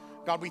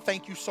 God, we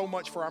thank you so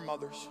much for our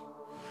mothers.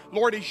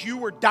 Lord, as you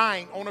were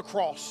dying on a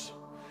cross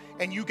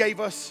and you gave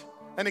us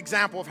an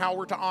example of how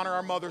we're to honor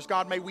our mothers,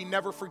 God, may we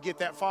never forget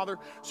that, Father.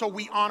 So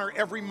we honor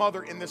every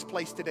mother in this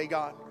place today,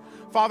 God.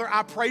 Father,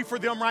 I pray for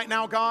them right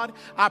now, God.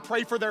 I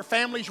pray for their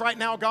families right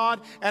now,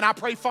 God. And I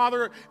pray,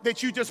 Father,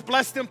 that you just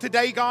bless them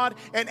today, God,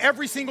 and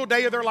every single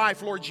day of their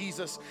life, Lord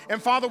Jesus.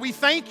 And Father, we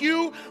thank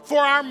you for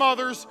our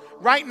mothers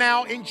right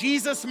now in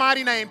Jesus'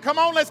 mighty name. Come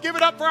on, let's give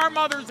it up for our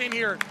mothers in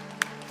here.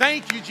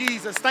 Thank you,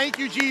 Jesus. Thank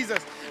you, Jesus.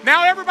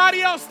 Now,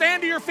 everybody else,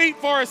 stand to your feet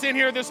for us in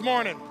here this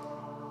morning.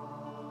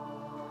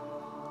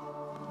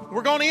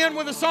 We're going to end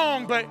with a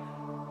song, but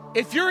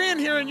if you're in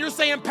here and you're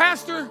saying,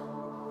 Pastor,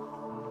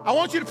 I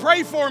want you to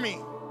pray for me.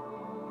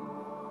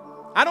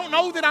 I don't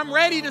know that I'm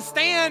ready to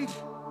stand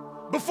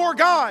before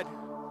God.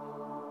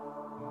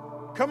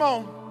 Come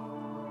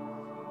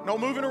on. No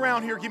moving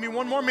around here. Give me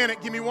one more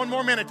minute. Give me one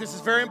more minute. This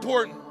is very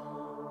important.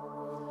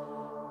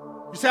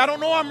 You say, I don't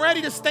know I'm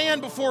ready to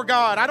stand before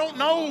God. I don't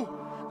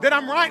know that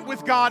I'm right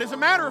with God. As a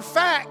matter of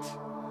fact,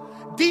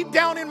 deep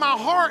down in my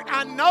heart,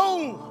 I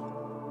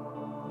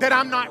know that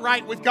I'm not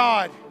right with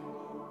God.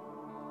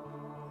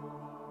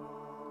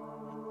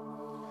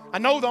 I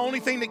know the only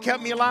thing that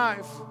kept me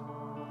alive,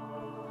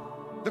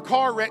 the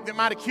car wreck that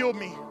might have killed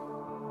me,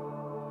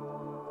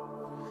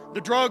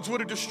 the drugs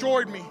would have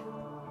destroyed me,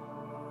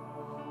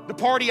 the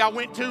party I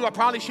went to, I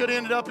probably should have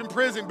ended up in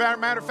prison.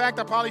 Matter of fact,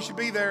 I probably should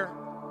be there.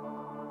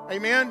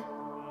 Amen?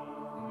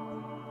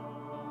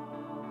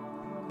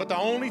 But the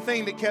only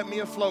thing that kept me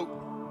afloat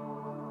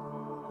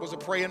was a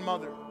praying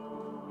mother.